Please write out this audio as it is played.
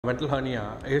Ventral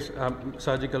hernia is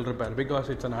surgical repair because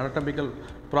it's an anatomical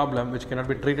problem which cannot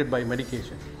be treated by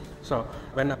medication. So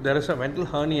when there is a ventral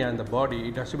hernia in the body,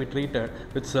 it has to be treated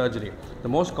with surgery. The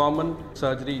most common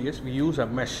surgery is we use a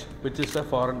mesh, which is a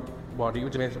foreign body,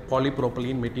 which is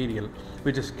polypropylene material,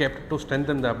 which is kept to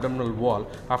strengthen the abdominal wall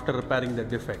after repairing the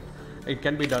defect. It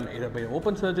can be done either by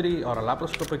open surgery or a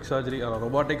laparoscopic surgery or a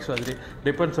robotic surgery.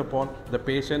 Depends upon the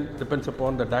patient, depends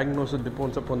upon the diagnosis,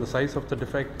 depends upon the size of the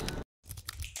defect.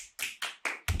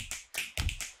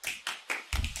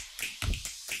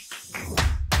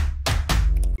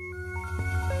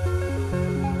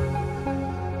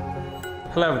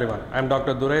 Hello everyone, I am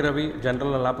Dr. Durai Ravi,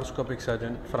 General and Laparoscopic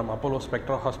Surgeon from Apollo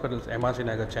Spectra Hospitals, MRC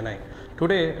Nagar, Chennai.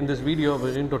 Today in this video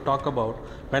we are going to talk about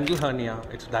ventral hernia,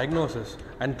 its diagnosis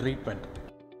and treatment.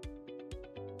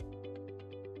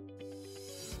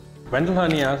 Ventral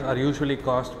hernias are usually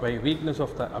caused by weakness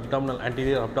of the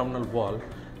anterior abdominal wall,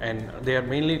 and they are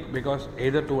mainly because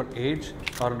either to an age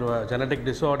or to a genetic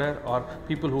disorder or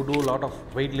people who do a lot of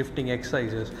weightlifting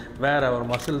exercises where our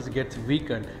muscles get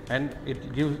weakened and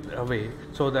it gives away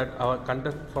so that our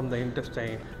content from the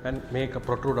intestine and make a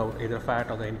protrude out either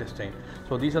fat or the intestine.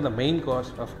 So these are the main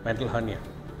cause of ventral hernia.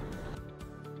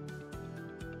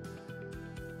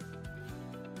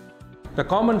 The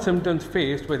common symptoms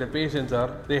faced by the patients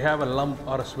are they have a lump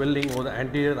or a swelling over the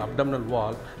anterior abdominal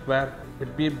wall where it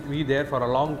may be there for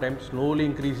a long time, slowly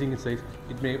increasing in size.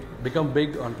 It may become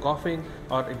big on coughing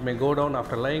or it may go down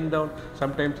after lying down.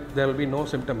 Sometimes there will be no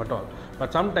symptom at all.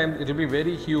 But sometimes it will be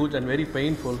very huge and very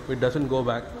painful if it doesn't go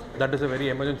back. That is a very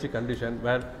emergency condition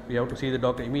where we have to see the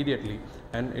doctor immediately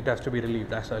and it has to be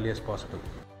relieved as early as possible.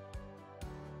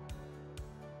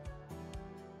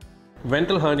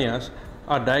 Ventral hernias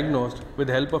are diagnosed with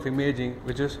the help of imaging,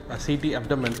 which is a CT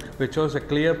abdomen, which shows a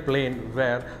clear plane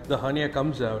where the hernia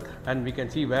comes out and we can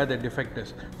see where the defect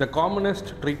is. The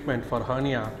commonest treatment for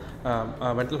hernia,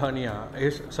 ventral hernia,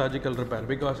 is surgical repair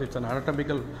because it's an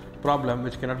anatomical problem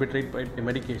which cannot be treated by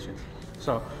medication.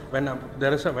 So when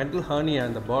there is a ventral hernia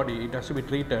in the body, it has to be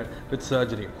treated with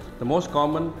surgery. The most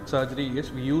common surgery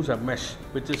is we use a mesh,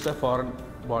 which is a foreign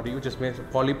body, which is made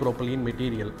of polypropylene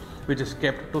material, which is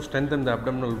kept to strengthen the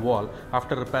abdominal wall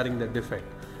after repairing the defect.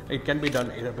 It can be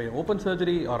done either by open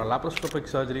surgery or a laparoscopic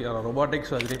surgery or a robotic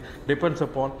surgery. Depends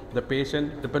upon the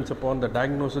patient, depends upon the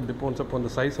diagnosis, depends upon the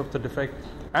size of the defect.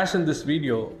 As in this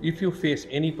video, if you face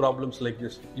any problems like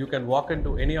this, you can walk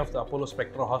into any of the Apollo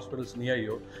Spectra Hospitals near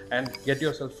you and get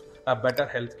yourself a better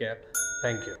health care.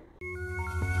 Thank you.